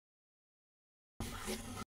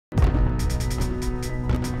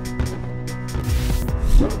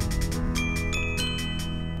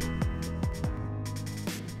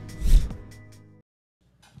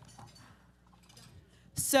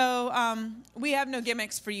So we have no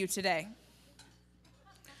gimmicks for you today.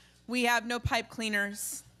 We have no pipe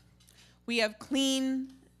cleaners. We have clean,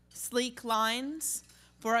 sleek lines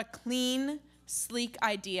for a clean, sleek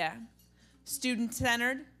idea.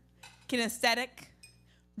 Student-centered, kinesthetic,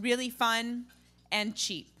 really fun, and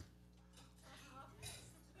cheap.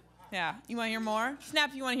 Yeah, you want to hear more?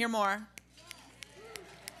 Snap, you want to hear more?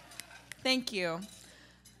 Thank you.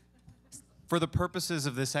 For the purposes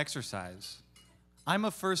of this exercise, I'm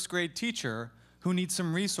a first grade teacher who needs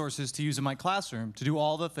some resources to use in my classroom to do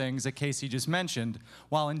all the things that Casey just mentioned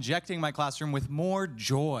while injecting my classroom with more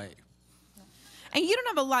joy. And you don't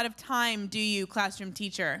have a lot of time, do you, classroom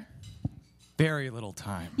teacher? Very little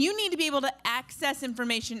time. You need to be able to access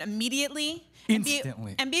information immediately.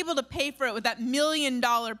 Instantly. And be able to pay for it with that $1 million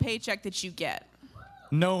paycheck that you get.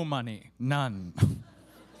 No money. None.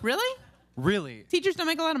 Really? Really. Teachers don't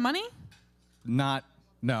make a lot of money? No,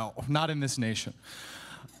 not in this nation.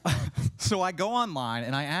 So I go online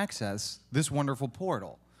and I access this wonderful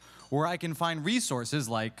portal where I can find resources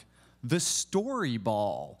like the Story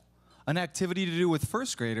Ball, an activity to do with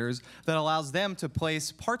first graders that allows them to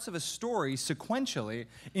place parts of a story sequentially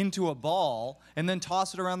into a ball and then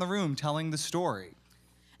toss it around the room telling the story.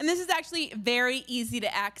 And this is actually very easy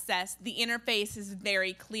to access. The interface is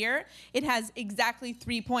very clear. It has exactly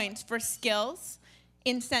 3 points for skills,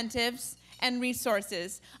 incentives, and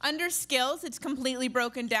resources. Under skills, it's completely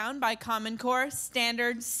broken down by Common Core,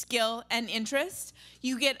 Standard, Skill, and Interest.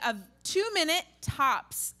 You get a 2-minute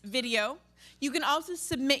tops video. You can also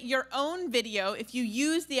submit your own video if you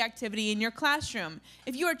use the activity in your classroom.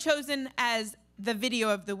 If you are chosen as the video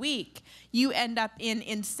of the week, you end up in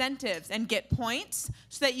incentives and get points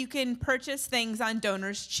so that you can purchase things on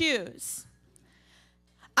Donors Choose.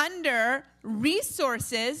 Under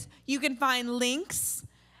resources, you can find links,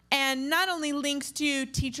 and not only links to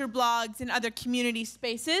teacher blogs and other community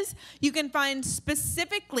spaces, you can find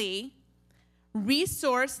specifically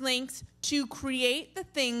resource links to create the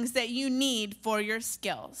things that you need for your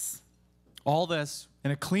skills. All this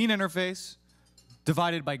in a clean interface,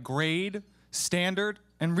 divided by grade, standard,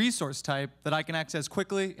 and resource type that I can access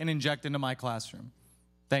quickly and inject into my classroom.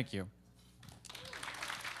 Thank you.